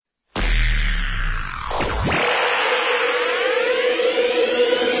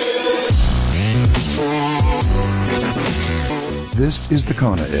This is the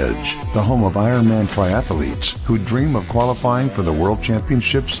Kona Edge, the home of Ironman triathletes who dream of qualifying for the World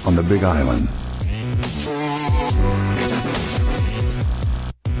Championships on the Big Island.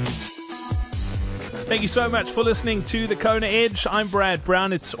 Thank you so much for listening to the Kona Edge. I'm Brad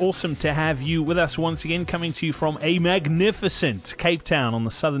Brown. It's awesome to have you with us once again, coming to you from a magnificent Cape Town on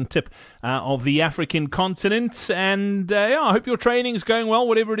the southern tip of the African continent. And I hope your training is going well,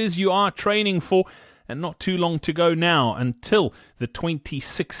 whatever it is you are training for. And not too long to go now until the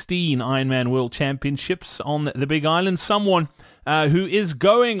 2016 Ironman World Championships on the Big Island. Someone who is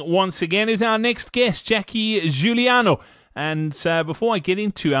going once again is our next guest, Jacqui Giuliano. And before I get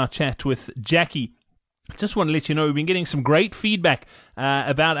into our chat with Jacqui, I just want to let you know we've been getting some great feedback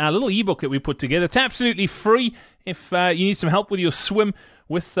about our little ebook that we put together. It's absolutely free if you need some help with your swim,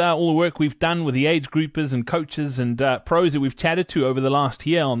 with all the work we've done with the age groupers and coaches and pros that we've chatted to over the last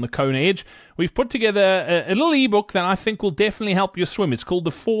year on the Kona Edge. We've put together a little ebook that I think will definitely help your swim. It's called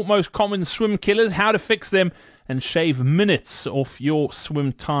The 4 Most Common Swim Killers, How to Fix Them and Shave Minutes Off Your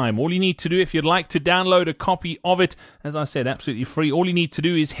Swim Time. All you need to do, if you'd like to download a copy of it, as I said, absolutely free, all you need to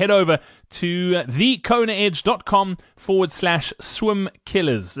do is head over to thekonaedge.com/swim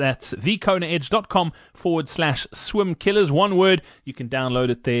killers. That's thekonaedge.com/swim killers. One word. You can download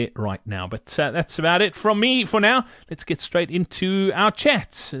it there right now. But that's about it from me for now. Let's get straight into our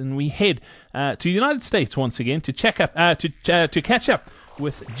chat, and we head to the United States once again to catch up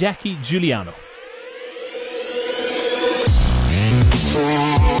with Jacqui Giuliano.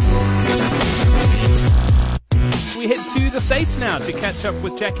 We head to the States now to catch up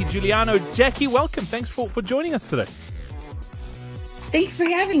with Jacqui Giuliano. Jacqui, welcome. Thanks for joining us today. Thanks for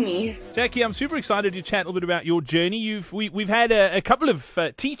having me. Jacqui, I'm super excited to chat a little bit about your journey. We've had a couple of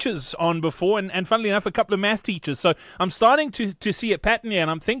teachers on before, and funnily enough, a couple of math teachers. So I'm starting to see a pattern here,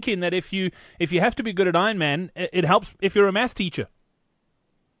 and I'm thinking that if you have to be good at Ironman, it helps if you're a math teacher.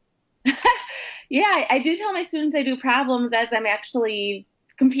 Yeah, I do tell my students I do problems as I'm actually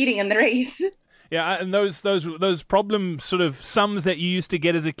competing in the race. Yeah, and those problem sort of sums that you used to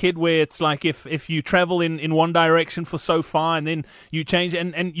get as a kid, where it's like if you travel in one direction for so far and then you change,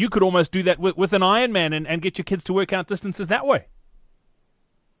 and you could almost do that with an Ironman and get your kids to work out distances that way.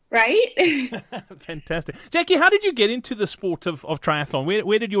 Right? Fantastic. Jacqui, how did you get into the sport of triathlon?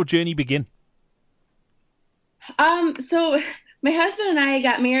 Where did your journey begin? So my husband and I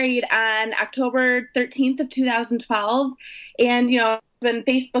got married on October 13th of 2012, and when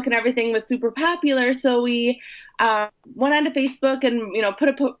Facebook and everything was super popular, so we went onto Facebook and put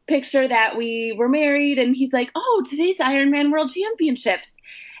a picture that we were married, and he's like, "Oh, today's Ironman World Championships,"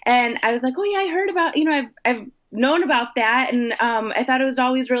 and I was like, "Oh yeah, I heard about I've known about that, and I thought it was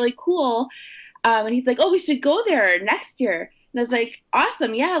always really cool," and he's like, "Oh, we should go there next year," and I was like,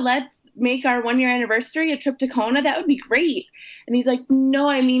 "Awesome, yeah, let's make our 1-year anniversary a trip to Kona. That would be great." And he's like, "No,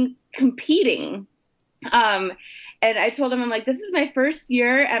 I mean competing." And I told him, I'm like, this is my first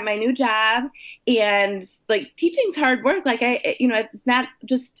year at my new job, and like teaching's hard work. Like it's not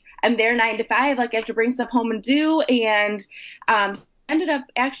just I'm there 9 to 5. Like I have to bring stuff home and do. And ended up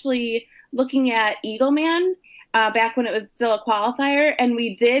actually looking at Eagleman back when it was still a qualifier, and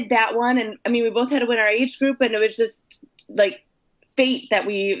we did that one. And I mean, we both had to win our age group, and it was just like fate that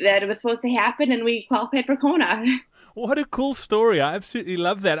it was supposed to happen, and we qualified for Kona. What a cool story! I absolutely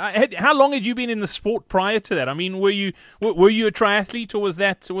love that. How long had you been in the sport prior to that? I mean, were you a triathlete, or was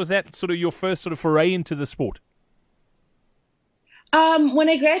that sort of your first sort of foray into the sport? When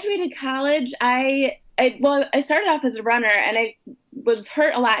I graduated college, I started off as a runner, and I was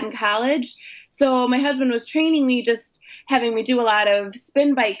hurt a lot in college. So my husband was training me, just having me do a lot of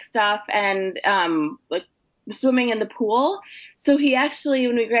spin bike stuff and like swimming in the pool. So he actually,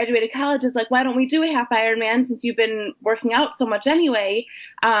 when we graduated college, is like, "Why don't we do a half Ironman since you've been working out so much anyway?"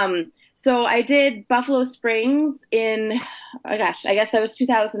 So I did Buffalo Springs in, I guess that was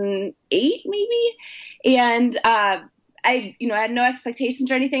 2008 maybe. And I had no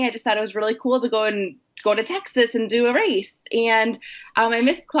expectations or anything. I just thought it was really cool to go to Texas and do a race. And I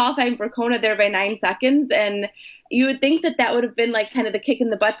missed qualifying for Kona there by 9 seconds. And you would think that would have been like kind of the kick in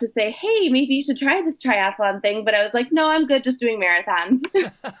the butt to say, "Hey, maybe you should try this triathlon thing." But I was like, "No, I'm good just doing marathons."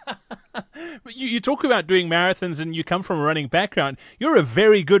 But you talk about doing marathons, and you come from a running background. You're a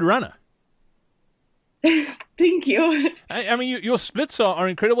very good runner. Thank you. I mean, your splits are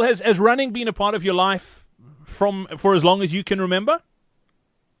incredible. Has running been a part of your life for as long as you can remember?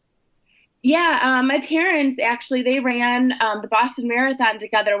 Yeah, my parents actually, they ran the Boston Marathon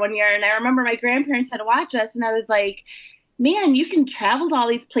together one year, and I remember my grandparents had to watch us, and I was like, man, you can travel to all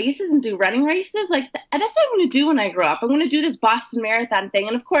these places and do running races. Like, that's what I'm going to do when I grow up. I'm going to do this Boston Marathon thing.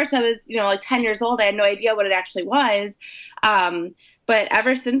 And of course, I was, like 10 years old. I had no idea what it actually was. But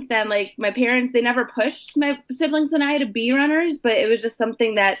ever since then, like, my parents, they never pushed my siblings and I to be runners, but it was just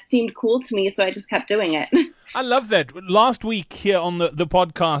something that seemed cool to me. So I just kept doing it. I love that. Last week here on the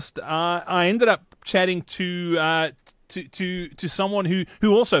podcast, I ended up chatting to someone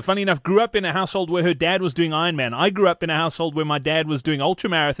who also, funny enough, grew up in a household where her dad was doing Ironman. I grew up in a household where my dad was doing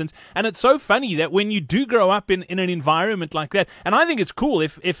ultramarathons, and it's so funny that when you do grow up in an environment like that, and I think it's cool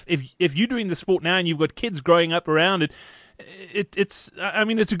if you're doing the sport now and you've got kids growing up around it. It's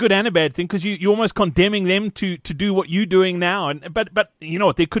a good and a bad thing, because you're almost condemning them to do what you're doing now. But you know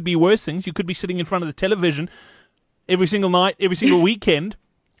what? There could be worse things. You could be sitting in front of the television every single night, every single weekend.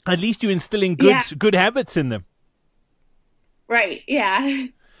 At least you're instilling good habits in them. Right. Yeah.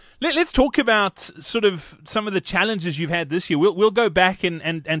 Let's talk about sort of some of the challenges you've had this year. We'll go back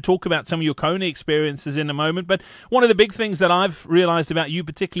and talk about some of your Kona experiences in a moment. But one of the big things that I've realized about you,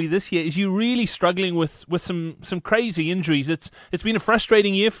 particularly this year, is you're really struggling with some crazy injuries. It's been a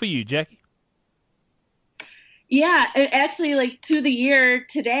frustrating year for you, Jacqui. Yeah, actually, like, to the year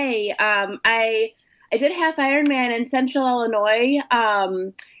today, I did half Ironman in Central Illinois.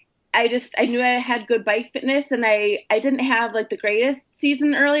 I knew I had good bike fitness, and I didn't have like the greatest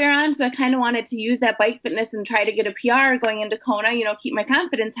season earlier on. So I kind of wanted to use that bike fitness and try to get a PR going into Kona, keep my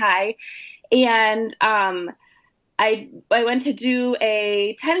confidence high. And, I went to do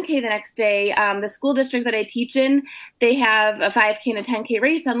a 10K the next day. The school district that I teach in, they have a 5K and a 10K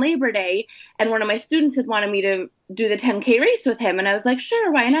race on Labor Day. And one of my students had wanted me to do the 10K race with him. And I was like,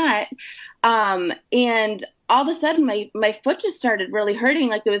 sure, why not? And all of a sudden my foot just started really hurting,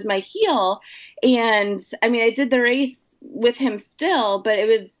 like it was my heel. And I mean, I did the race with him still, but it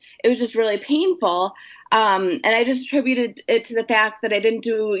was just really painful. And I just attributed it to the fact that I didn't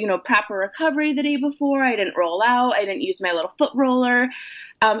do, proper recovery the day before. I didn't roll out. I didn't use my little foot roller.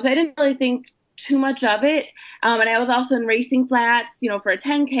 So I didn't really think too much of it. And I was also in racing flats, for a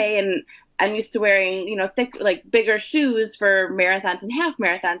 10K, and I'm used to wearing, thick, like bigger shoes for marathons and half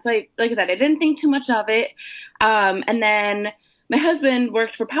marathons. So like I said, I didn't think too much of it. And then my husband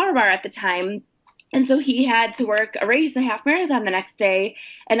worked for Power Bar at the time. And so he had to work a half marathon the next day.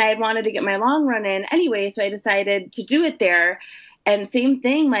 And I had wanted to get my long run in anyway. So I decided to do it there. And same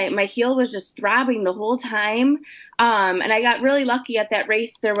thing, my heel was just throbbing the whole time. And I got really lucky at that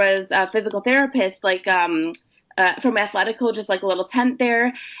race. There was a physical therapist, like, from Athletico, just like a little tent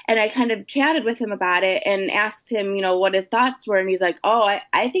there. And I kind of chatted with him about it and asked him, what his thoughts were. And he's like, oh,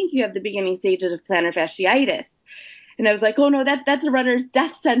 I think you have the beginning stages of plantar fasciitis. And I was like, oh no, that's a runner's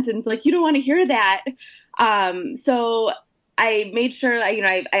death sentence. Like, you don't want to hear that. So I made sure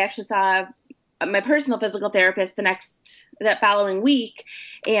I actually saw my personal physical therapist that following week.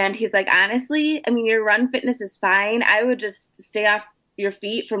 And he's like, honestly, I mean, your run fitness is fine. I would just stay off your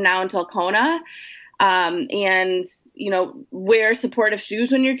feet from now until Kona. And, wear supportive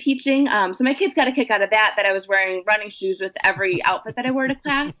shoes when you're teaching. So my kids got a kick out of that I was wearing running shoes with every outfit that I wore to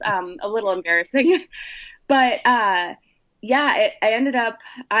class. A little embarrassing, but, I ended up,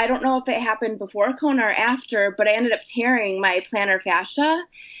 I don't know if it happened before Kona or after, but I ended up tearing my plantar fascia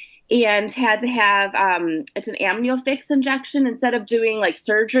and had to have, it's an amniofix injection instead of doing like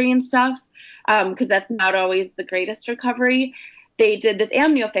surgery and stuff. Cause that's not always the greatest recovery. They did this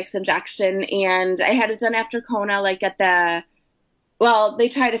amniofix injection, and I had it done after Kona, like they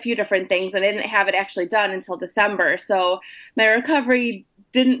tried a few different things, and I didn't have it actually done until December. So my recovery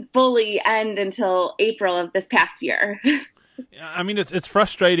didn't fully end until April of this past year. I mean, it's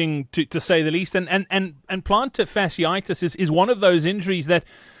frustrating to say the least. And plantar fasciitis is one of those injuries that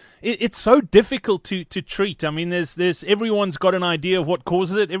it's so difficult to treat. I mean, there's everyone's got an idea of what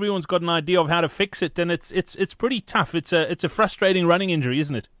causes it. Everyone's got an idea of how to fix it, and it's pretty tough. It's a frustrating running injury,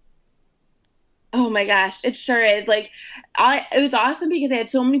 isn't it? Oh my gosh, it sure is. Like, it was awesome because I had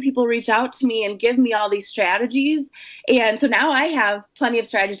so many people reach out to me and give me all these strategies. And so now I have plenty of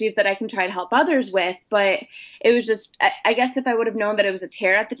strategies that I can try to help others with. But it was just, I guess if I would have known that it was a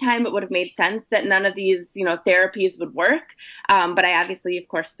tear at the time, it would have made sense that none of these, therapies would work. But I obviously, of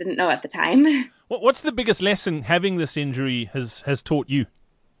course, didn't know at the time. What's the biggest lesson having this injury has taught you?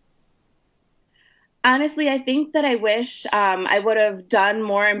 Honestly, I think that I wish I would have done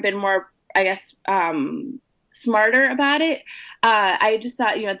more and been more, I guess, smarter about it. I just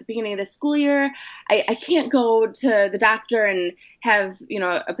thought, at the beginning of the school year, I can't go to the doctor and have,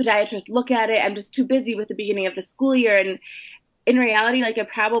 a podiatrist look at it. I'm just too busy with the beginning of the school year. And in reality, like, I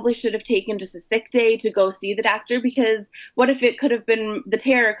probably should have taken just a sick day to go see the doctor, because what if the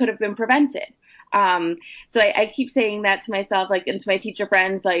tear could have been prevented? So I keep saying that to myself, like, and to my teacher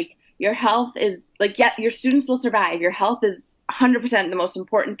friends, like, your health is like, yeah, your students will survive. Your health is 100% the most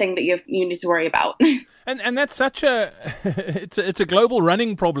important thing that you need to worry about. And that's such a it's a global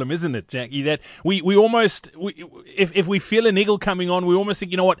running problem, isn't it, Jacqui? That we almost if we feel a niggle coming on, we almost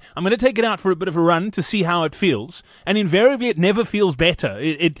think, you know what, I'm going to take it out for a bit of a run to see how it feels, and invariably it never feels better.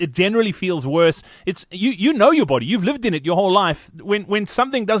 It generally feels worse. It's you know your body, you've lived in it your whole life. When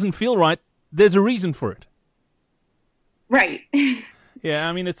something doesn't feel right, there's a reason for it. Right. Yeah,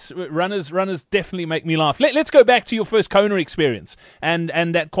 I mean, it's runners definitely make me laugh. Let's go back to your first Kona experience and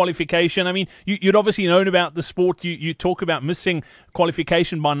that qualification. I mean, you'd obviously known about the sport. You talk about missing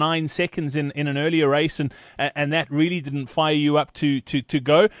qualification by 9 seconds in an earlier race, and that really didn't fire you up to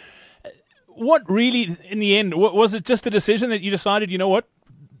go. What really, in the end, was it just a decision that you decided, you know what,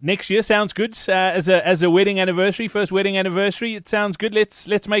 next year sounds good as a wedding anniversary, first wedding anniversary? It sounds good.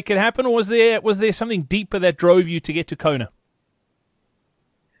 Let's make it happen. Or was there something deeper that drove you to get to Kona?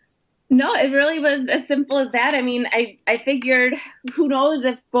 No, it really was as simple as that. I mean, I figured, who knows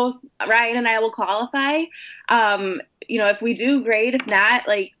if both Ryan and I will qualify. If we do, great. If not,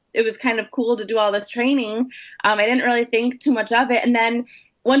 like, it was kind of cool to do all this training. I didn't really think too much of it. And then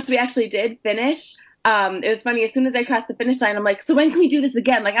once we actually did finish, it was funny. As soon as I crossed the finish line, I'm like, so when can we do this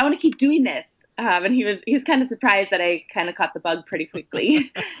again? Like, I want to keep doing this. And he was kind of surprised that I kind of caught the bug pretty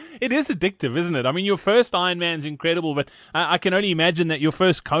quickly. It is addictive, isn't it? I mean, your first Ironman's incredible, but I can only imagine that your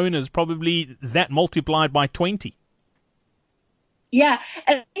first Kona is probably that multiplied by 20. Yeah,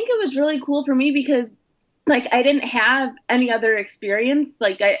 and I think it was really cool for me because, like, I didn't have any other experience.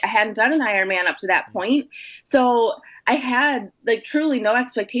 Like, I hadn't done an Ironman up to that point. So I had, like, truly no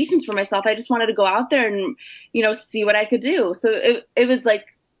expectations for myself. I just wanted to go out there and, see what I could do. So it was, like,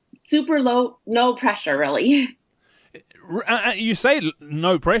 super low, no pressure, really. You say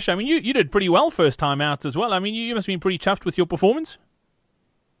no pressure. I mean, you did pretty well first time out as well. I mean, you must have been pretty chuffed with your performance.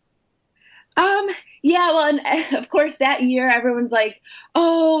 Yeah, well, and of course that year everyone's like,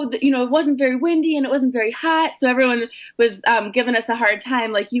 oh, it wasn't very windy and it wasn't very hot. So everyone was giving us a hard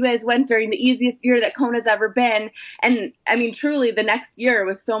time. Like, you guys went during the easiest year that Kona's ever been. And I mean, truly the next year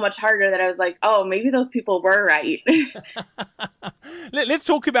was so much harder that I was like, oh, maybe those people were right. Let's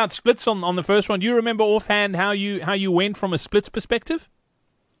talk about splits on the first one. Do you remember offhand how you went from a splits perspective?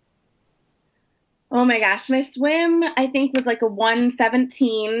 Oh my gosh, my swim I think was like a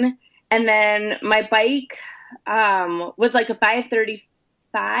 1:17. And then my bike was like a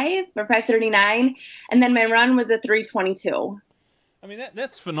 5:35 or 5:39, and then my run was a 3:22. I mean,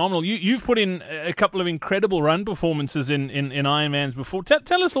 that's phenomenal. You've put in a couple of incredible run performances in Ironmans before. Tell us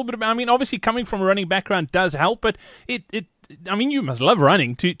a little bit about. I mean, obviously coming from a running background does help, but I mean, you must love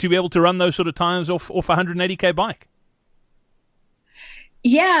running to be able to run those sort of times off a 180k bike.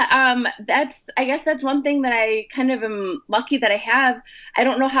 Yeah, I guess that's one thing that I kind of am lucky that I have. I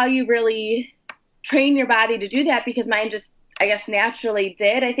don't know how you really train your body to do that because mine just, I guess, naturally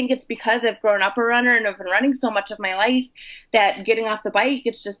did. I think it's because I've grown up a runner and I've been running so much of my life that getting off the bike,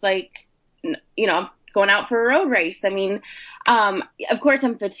 it's just like, going out for a road race. I mean, of course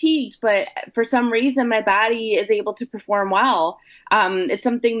I'm fatigued, but for some reason my body is able to perform well. It's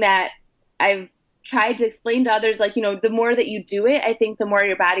something that I've tried to explain to others, like, the more that you do it, I think the more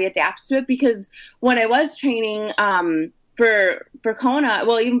your body adapts to it. Because when I was training for Kona,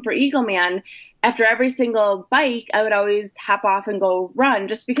 well, even for Eagleman, after every single bike, I would always hop off and go run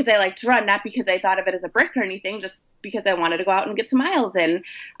just because I like to run, not because I thought of it as a brick or anything, just because I wanted to go out and get some miles in.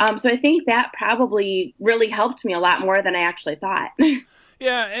 So I think that probably really helped me a lot more than I actually thought.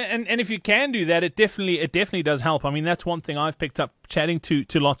 Yeah, and if you can do that, it definitely does help. I mean, that's one thing I've picked up chatting to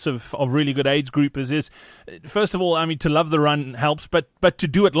lots of really good age groupers is, first of all, I mean, to love the run helps, but to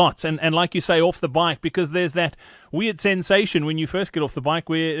do it lots. And like you say, off the bike, because there's that weird sensation when you first get off the bike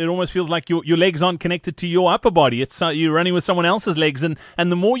where it almost feels like your legs aren't connected to your upper body. It's you're running with someone else's legs. And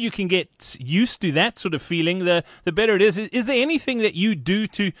the more you can get used to that sort of feeling, the better it is. Is there anything that you do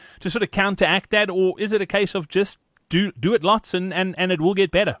to sort of counteract that, or is it a case of just do it lots and it will get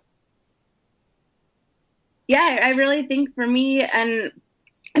better? Yeah, I really think for me, and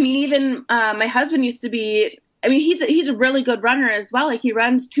I mean, even my husband used to be, I mean, he's a really good runner as well. Like, he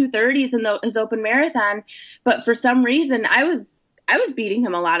runs 2:30s in his open marathon, but for some reason I was beating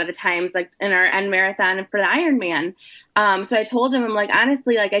him a lot of the times, like in our end marathon and for the Ironman. So I told him, I'm like,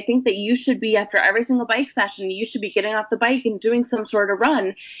 honestly, like, I think that you should be, after every single bike session, you should be getting off the bike and doing some sort of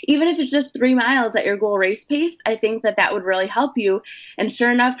run, even if it's just 3 miles at your goal race pace. I think that would really help you. And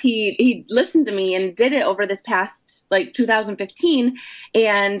sure enough, he listened to me and did it over this past, like, 2015.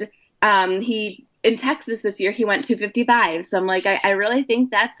 And he in Texas this year, he went 255. So I'm like, I really think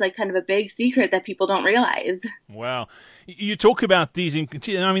that's like kind of a big secret that people don't realize. Wow. You talk about these,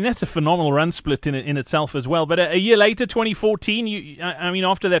 I mean, that's a phenomenal run split in itself as well. But a year later, 2014, I mean,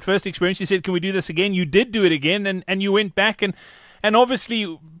 after that first experience, you said, can we do this again? You did do it again, and you went back and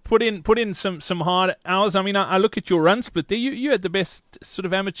obviously put in some hard hours. I mean, I look at your run split there. You had the best sort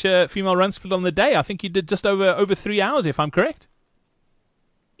of amateur female run split on the day. I think you did just over 3 hours, if I'm correct.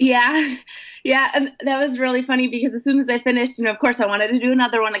 Yeah. Yeah. And that was really funny because as soon as I finished, of course I wanted to do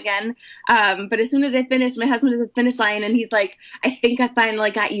another one again. But as soon as I finished, my husband is at the finish line and he's like, I think I finally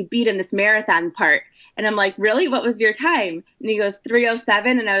got you beat in this marathon part. And I'm like, really? What was your time? And he goes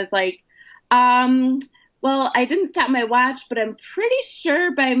 3:07. And I was like, well, I didn't stop my watch, but I'm pretty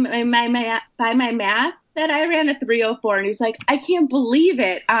sure by my math that I ran a 3:04. And he's like, I can't believe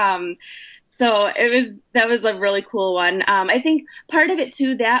it. So that was a really cool one. I think part of it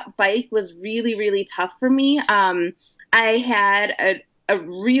too, that bike was really, really tough for me. I had a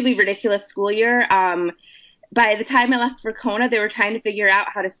really ridiculous school year. By the time I left for Kona, they were trying to figure out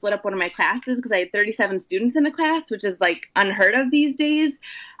how to split up one of my classes because I had 37 students in a class, which is like unheard of these days.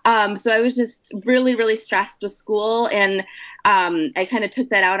 So I was just really, really stressed with school, and I kind of took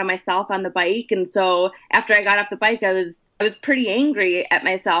that out on myself on the bike. And so after I got off the bike, I was pretty angry at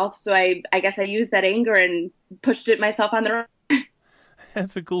myself. So I guess I used that anger and pushed it myself on the road.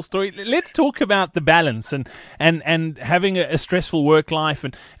 That's a cool story. Let's talk about the balance and having a stressful work life,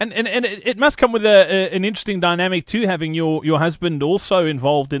 and it must come with an interesting dynamic too, having your husband also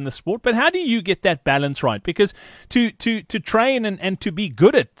involved in the sport. But how do you get that balance right? Because to train and to be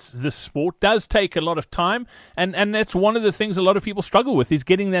good at this sport does take a lot of time, and that's one of the things a lot of people struggle with, is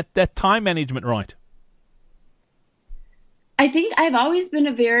getting that time management right. I think I've always been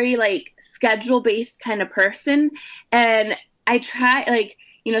a very like schedule-based kind of person, and I try, like,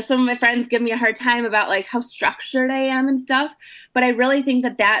 some of my friends give me a hard time about like how structured I am and stuff, but I really think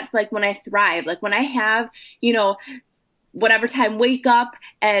that that's like when I thrive, like when I have, whatever time, wake up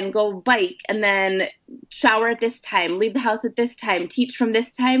and go bike and then shower at this time, leave the house at this time, teach from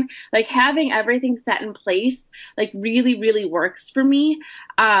this time, like having everything set in place, like really, really works for me.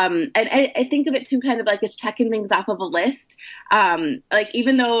 And I think of it too kind of like as checking things off of a list. Like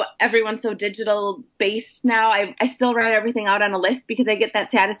even though everyone's so digital based now, I still write everything out on a list because I get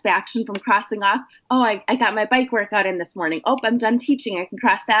that satisfaction from crossing off, oh, I got my bike workout in this morning. Oh, I'm done teaching. I can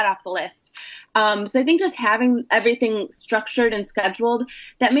cross that off the list. So I think just having everything structured and scheduled,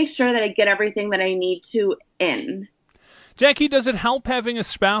 that makes sure that I get everything that I need to in. Jacqui, does it help having a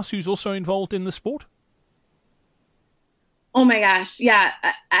spouse who's also involved in the sport? Oh my gosh, yeah.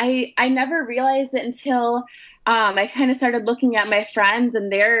 I never realized it until I kind of started looking at my friends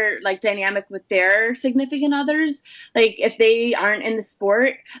and their like dynamic with their significant others. Like if they aren't in the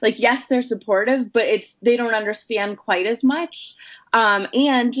sport, like yes, they're supportive, but they don't understand quite as much.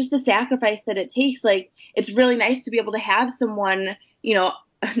 And just the sacrifice that it takes, like it's really nice to be able to have someone,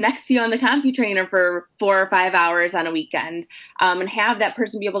 next to you on the CompuTrainer for 4 or 5 hours on a weekend, and have that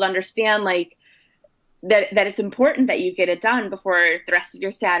person be able to understand like that it's important that you get it done before the rest of your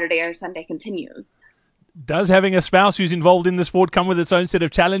Saturday or Sunday continues. Does having a spouse who's involved in the sport come with its own set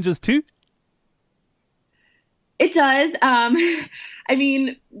of challenges too? It does. I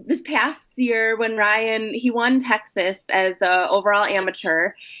mean, this past year when Ryan, he won Texas as the overall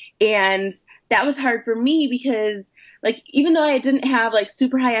amateur, and that was hard for me because like, even though I didn't have like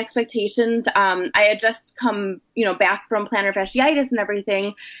super high expectations, I had just come, back from plantar fasciitis and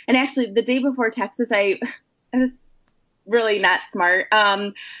everything. And actually the day before Texas, I was really not smart.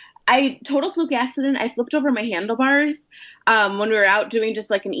 Total fluke accident. I flipped over my handlebars, when we were out doing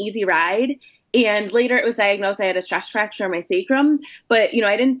just like an easy ride. And later it was diagnosed I had a stress fracture in my sacrum, but,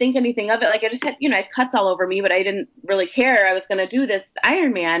 I didn't think anything of it. Like I just had, I had cuts all over me, but I didn't really care. I was going to do this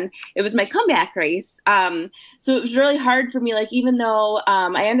Ironman. It was my comeback race. So it was really hard for me. Like, even though,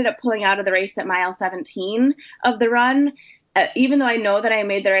 I ended up pulling out of the race at mile 17 of the run, even though I know that I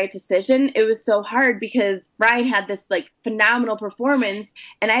made the right decision, it was so hard because Ryan had this like phenomenal performance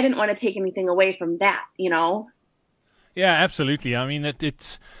and I didn't want to take anything away from that, Yeah, absolutely. I mean,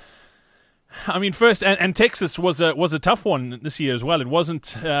 first, and Texas was a tough one this year as well. It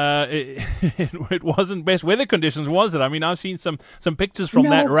wasn't it wasn't best weather conditions, was it? I mean, I've seen some pictures from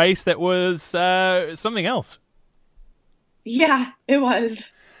that race that was something else. Yeah, it was.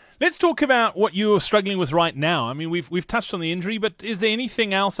 Let's talk about what you're struggling with right now. I mean, we've touched on the injury, but is there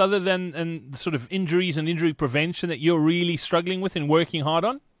anything else other than sort of injuries and injury prevention that you're really struggling with and working hard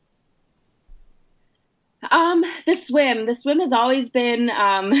on? The swim has always been,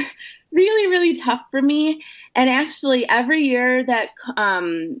 really, really tough for me. And actually every year that,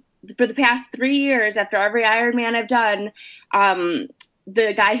 for the past 3 years, after every Ironman I've done,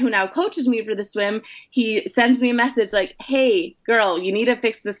 the guy who now coaches me for the swim, he sends me a message like, hey, girl, you need to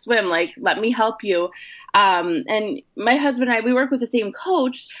fix the swim. Like, let me help you. And my husband and I, we work with the same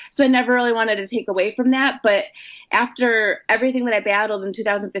coach, so I never really wanted to take away from that. But after everything that I battled in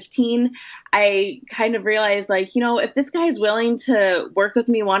 2015, I kind of realized, like, you know, if this guy is willing to work with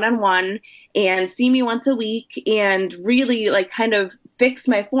me one-on-one and see me once a week and really, like, kind of fix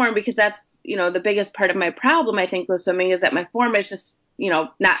my form, because that's, you know, the biggest part of my problem, I think, with swimming is that my form is just, you know,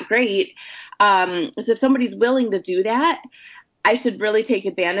 not great. So if somebody's willing to do that, I should really take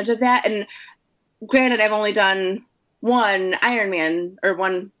advantage of that. And granted, I've only done one Ironman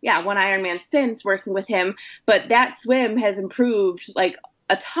since working with him, but that swim has improved like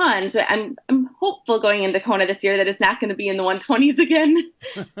a ton. So I'm hopeful going into Kona this year that it's not going to be in the 120s again.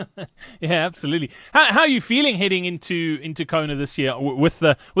 Yeah, absolutely. How are you feeling heading into Kona this year with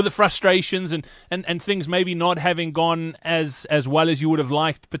the frustrations and things maybe not having gone as well as you would have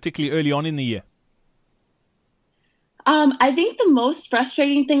liked, particularly early on in the year? I think the most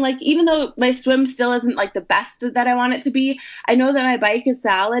frustrating thing, like, even though my swim still isn't like the best that I want it to be, I know that my bike is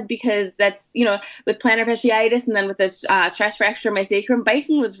solid, because that's, you know, with plantar fasciitis and then with this stress fracture in my sacrum,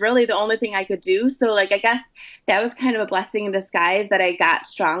 biking was really the only thing I could do. So, like, I guess that was kind of a blessing in disguise that I got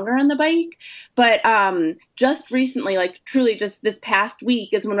stronger on the bike. But just recently, like, truly just this past week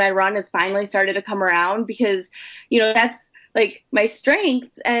is when my run has finally started to come around, because, you know, that's like my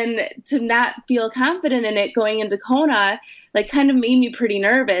strength, and to not feel confident in it going into Kona, like, kind of made me pretty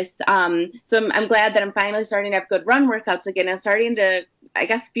nervous. So I'm glad that I'm finally starting to have good run workouts again and starting to, I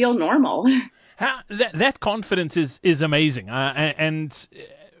guess, feel normal. That confidence is amazing. And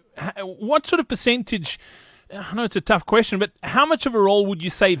what sort of percentage, I know it's a tough question, but how much of a role would you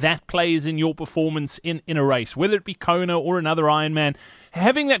say that plays in your performance in a race, whether it be Kona or another Ironman?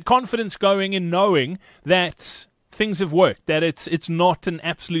 Having that confidence going and knowing that things have worked, that it's not an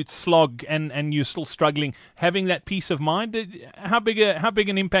absolute slog and you're still struggling, having that peace of mind, how big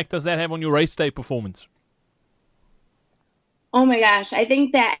an impact does that have on your race day performance? Oh my gosh, I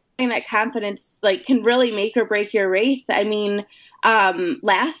think that having that confidence, like, can really make or break your race. I mean,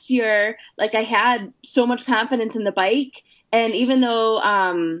 last year, like, I had so much confidence in the bike, and even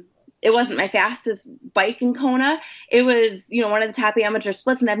though it wasn't my fastest bike in Kona, it was, you know, one of the top amateur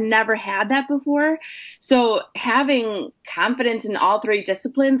splits, and I've never had that before. So having confidence in all three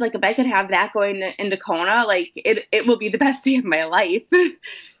disciplines, like, if I could have that going into Kona, like, it will be the best day of my life.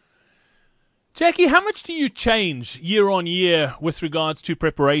 Jacqui, how much do you change year on year with regards to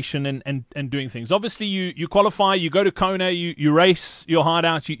preparation and doing things? Obviously, you qualify, you go to Kona, you race your heart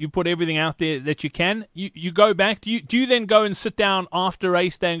out, you put everything out there that you can. You go back. Do you then go and sit down after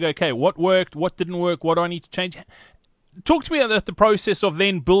race day and go, okay, what worked, what didn't work, what do I need to change? Talk to me about the process of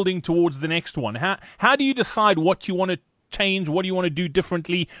then building towards the next one. How do you decide what you want to change, what do you want to do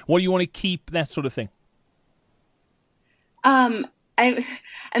differently, what do you want to keep, that sort of thing?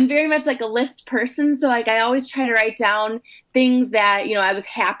 I'm very much like a list person. So, like, I always try to write down things that, you know, I was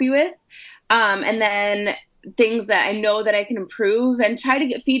happy with. And then things that I know that I can improve, and try to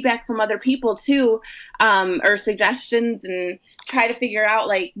get feedback from other people too, or suggestions, and try to figure out,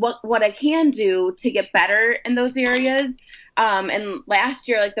 like, what I can do to get better in those areas. And last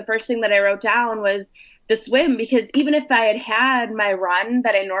year, like, the first thing that I wrote down was the swim, because even if I had my run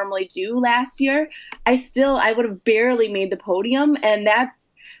that I normally do last year, I would have barely made the podium. And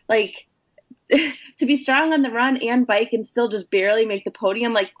that's, like, to be strong on the run and bike and still just barely make the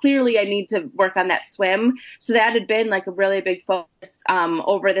podium, like, clearly I need to work on that swim. So that had been, like, a really big focus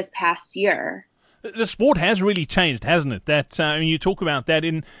over this past year. The sport has really changed, hasn't it? That I mean, you talk about that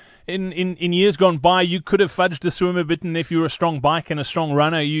in years gone by, you could have fudged the swim a bit, and if you were a strong bike and a strong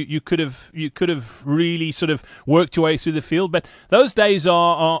runner, you could have really sort of worked your way through the field. But those days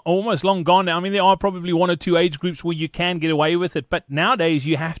are almost long gone now. I mean, there are probably one or two age groups where you can get away with it, but nowadays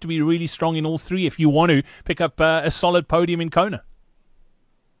you have to be really strong in all three if you want to pick up a solid podium in Kona.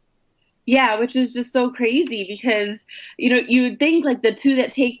 Yeah, which is just so crazy, because, you know, you would think, like, the two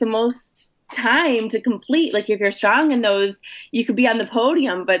that take the most time to complete, like, if you're strong in those, you could be on the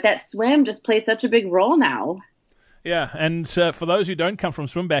podium, but that swim just plays such a big role now. Yeah, and for those who don't come from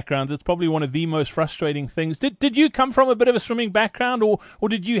swim backgrounds, it's probably one of the most frustrating things. Did you come from a bit of a swimming background, or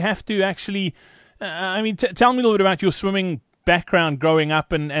did you have to actually, I mean, tell me a little bit about your swimming background growing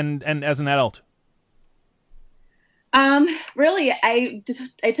up and as an adult. Really, I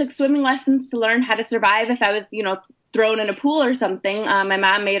took swimming lessons to learn how to survive if I was, you know, thrown in a pool or something. My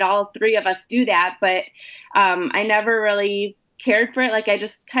mom made all three of us do that, but I never really cared for it. Like I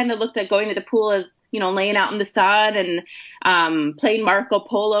just kind of looked at going to the pool as, laying out in the sun and playing Marco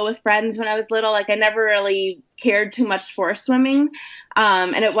Polo with friends when I was little. Like I never really cared too much for swimming.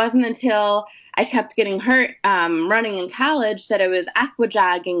 And it wasn't until I kept getting hurt running in college that it was aqua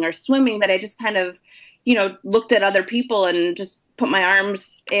jogging or swimming that I just kind of, looked at other people and just put my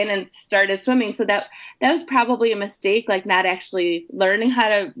arms in and started swimming. So that was probably a mistake, like not actually learning how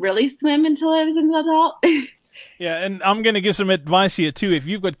to really swim until I was an adult. Yeah, and I'm going to give some advice here too. If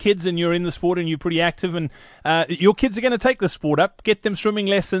you've got kids and you're in the sport and you're pretty active and your kids are going to take the sport up, get them swimming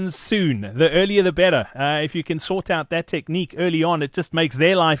lessons soon. The earlier the better. If you can sort out that technique early on, it just makes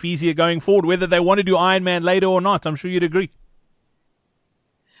their life easier going forward, whether they want to do Ironman later or not. I'm sure you'd agree.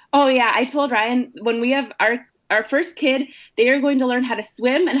 Oh, yeah. I told Ryan when we have our first kid, they are going to learn how to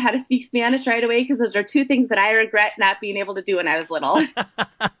swim and how to speak Spanish right away because those are two things that I regret not being able to do when I was little.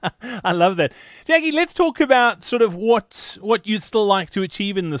 I love that. Jacqui, let's talk about sort of what you still like to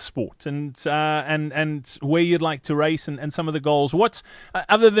achieve in the sport and where you'd like to race and some of the goals. What's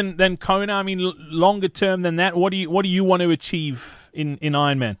other than Kona, I mean, longer term than that, what do you want to achieve in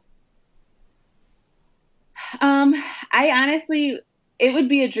Ironman? I honestly, it would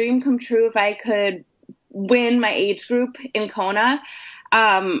be a dream come true if I could win my age group in Kona.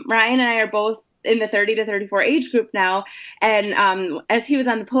 Ryan and I are both in the 30 to 34 age group now. And as he was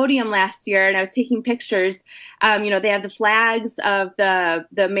on the podium last year and I was taking pictures, they have the flags of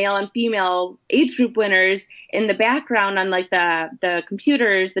the male and female age group winners in the background on like the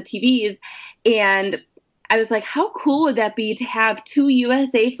computers, the TVs. And I was like, how cool would that be to have 2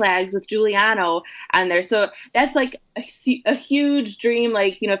 USA flags with Giuliano on there? So that's like a huge dream.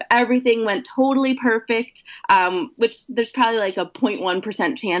 Like, if everything went totally perfect, which there's probably like a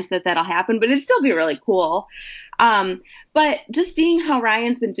 0.1% chance that that'll happen, but it'd still be really cool. But just seeing how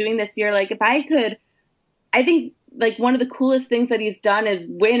Ryan's been doing this year, like if I could, I think like one of the coolest things that he's done is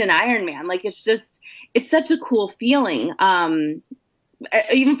win an Ironman. Like it's such a cool feeling.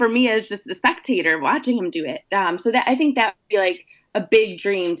 Even for me as just a spectator watching him do it. So that I think that would be like a big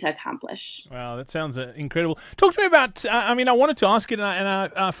dream to accomplish. Wow, that sounds incredible. Talk to me about, I wanted to ask it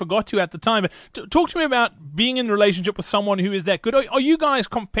and I forgot to at the time, but talk to me about being in a relationship with someone who is that good. Are you guys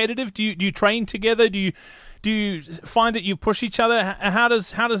competitive? Do you train together? Do you find that you push each other? How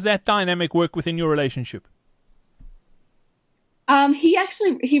does that dynamic work within your relationship?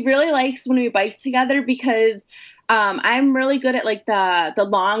 He really likes when we bike together because I'm really good at like the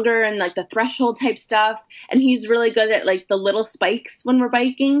longer and like the threshold type stuff. And he's really good at like the little spikes when we're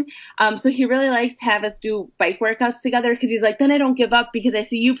biking. So he really likes to have us do bike workouts together because he's like, then I don't give up because I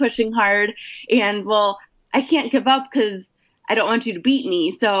see you pushing hard. And well, I can't give up because I don't want you to beat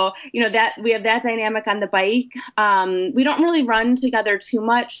me. So, that we have that dynamic on the bike. We don't really run together too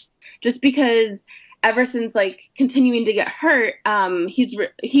much just because ever since like continuing to get hurt,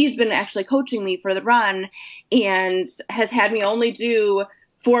 he's been actually coaching me for the run and has had me only do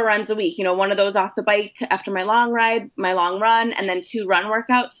 4 runs a week, one of those off the bike after my long ride, my long run, and then 2 run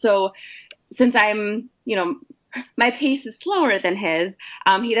workouts. So since I'm, my pace is slower than his,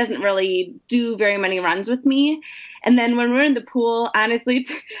 he doesn't really do very many runs with me. And then when we're in the pool, honestly,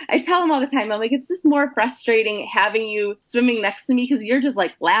 I tell him all the time, I'm like, it's just more frustrating having you swimming next to me because you're just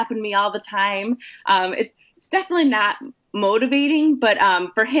like lapping me all the time. It's definitely not motivating, but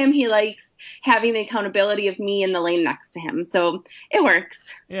for him, he likes having the accountability of me in the lane next to him. So it works.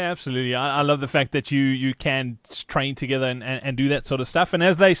 Yeah, absolutely. I love the fact that you can train together and do that sort of stuff. And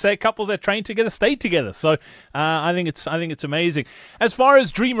as they say, couples that train together stay together. So I think it's amazing. As far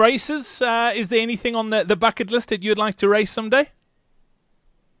as dream races, is there anything on the bucket list that you'd like to race someday?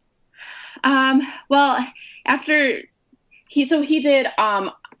 Well, after he did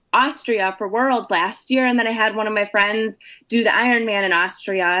Austria for World last year, and then I had one of my friends do the Ironman in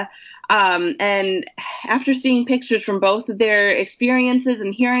Austria. And after seeing pictures from both of their experiences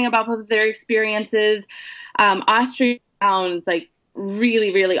and hearing about both of their experiences, Austria sounds like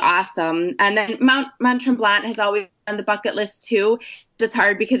really, really awesome. And then Mont Tremblant has always been on the bucket list too. It's just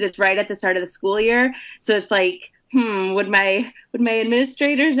hard because it's right at the start of the school year. So it's like, would my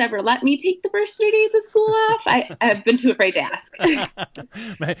administrators ever let me take the first 3 days of school off? I've been too afraid to ask.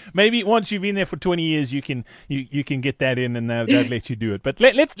 Maybe once you've been there for 20 years, you can get that in, and they'll let you do it. But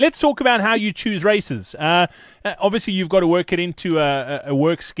let's talk about how you choose races. Obviously, you've got to work it into a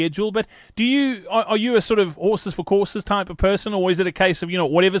work schedule. But are you a sort of horses for courses type of person, or is it a case of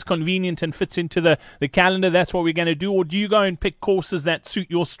whatever's convenient and fits into the calendar, that's what we're going to do, or do you go and pick courses that suit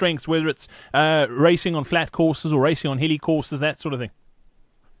your strengths, whether it's racing on flat courses or racing on hilly courses, that sort of thing?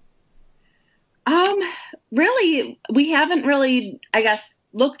 Really, we haven't really, I guess,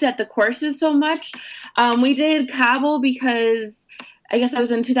 looked at the courses so much. We did Cabo because I guess I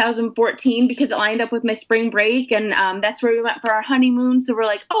was in 2014 because it lined up with my spring break, and that's where we went for our honeymoon. So we're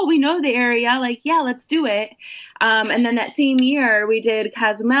like, oh, we know the area. Like, yeah, let's do it. And then that same year we did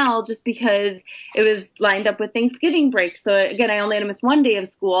Cozumel just because it was lined up with Thanksgiving break. So again, I only had to miss one day of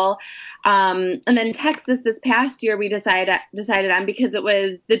school. And then Texas this past year we decided on because it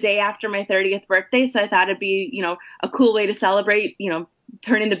was the day after my 30th birthday. So I thought it'd be, a cool way to celebrate,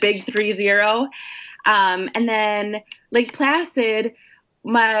 turning the big 3-0. And then Lake Placid,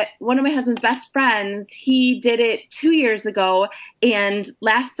 one of my husband's best friends, he did it 2 years ago. And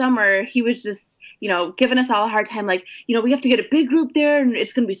last summer he was just, giving us all a hard time. Like, we have to get a big group there and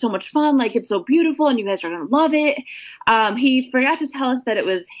it's going to be so much fun. Like, it's so beautiful and you guys are going to love it. He forgot to tell us that it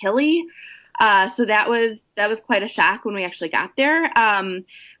was hilly. So that was quite a shock when we actually got there.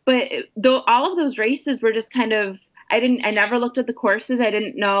 But though all of those races were just kind of, I never looked at the courses. I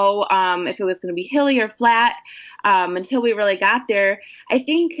didn't know if it was going to be hilly or flat until we really got there. I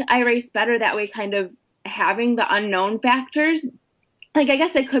think I raced better that way, kind of having the unknown factors. Like, I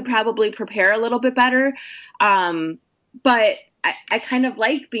guess I could probably prepare a little bit better. But I kind of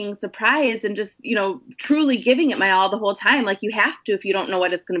like being surprised and just, truly giving it my all the whole time. Like, you have to if you don't know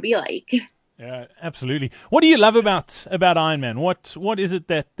what it's going to be like. Yeah, absolutely. What do you love about Ironman? What is it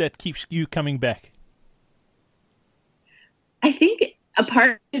that keeps you coming back? I think a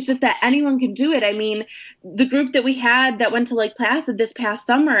part is just that anyone can do it. I mean, the group that we had that went to Lake Placid this past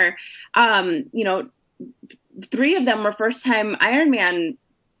summer, 3 of them were first-time Ironman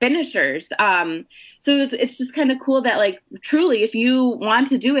finishers. So it's just kind of cool that, like, truly, if you want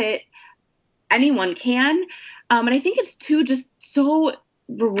to do it, anyone can. And I think it's, too, just so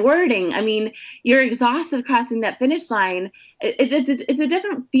rewarding. I mean, you're exhausted crossing that finish line. It's a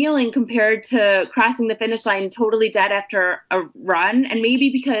different feeling compared to crossing the finish line totally dead after a run. And maybe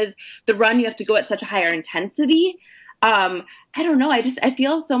because the run you have to go at such a higher intensity. I don't know. I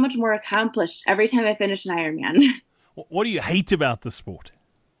feel so much more accomplished every time I finish an Ironman. What do you hate about the sport?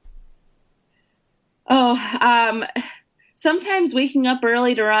 Sometimes waking up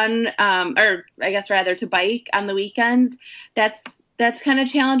early to run, or I guess rather to bike on the weekends, that's kind of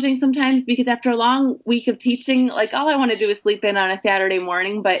challenging sometimes because after a long week of teaching, like, all I want to do is sleep in on a Saturday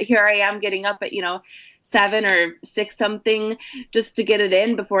morning. But here I am getting up at, 7 or 6 something just to get it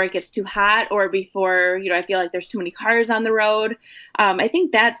in before it gets too hot or before, I feel like there's too many cars on the road. I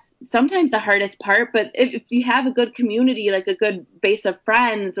think that's sometimes the hardest part. But if you have a good community, like a good base of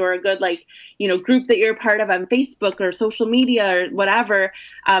friends or a good, group that you're a part of on Facebook or social media or whatever,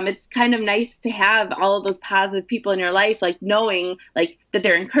 it's kind of nice to have all of those positive people in your life, like knowing like that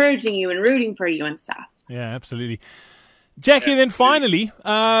they're encouraging you and rooting for you and stuff. Yeah, absolutely. Jacqui, then finally,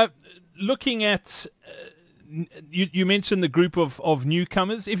 looking at, you mentioned the group of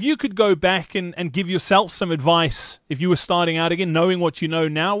newcomers. If you could go back and give yourself some advice, if you were starting out again, knowing what you know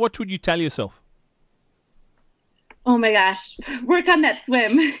now, what would you tell yourself? Oh my gosh, work on that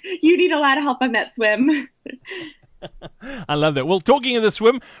swim. You need a lot of help on that swim. I love that. Well, talking of the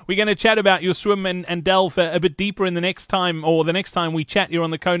swim, we're going to chat about your swim and delve a bit deeper in the next time we chat here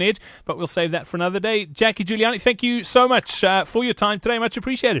on the Kona Edge, but we'll save that for another day. Jacqui Giuliano, thank you so much for your time today. Much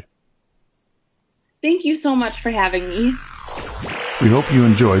appreciated. Thank you so much for having me. We hope you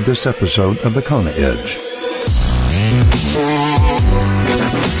enjoyed this episode of the Kona Edge.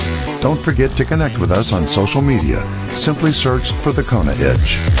 Don't forget to connect with us on social media. Simply search for the Kona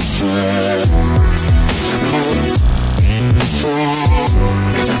Edge.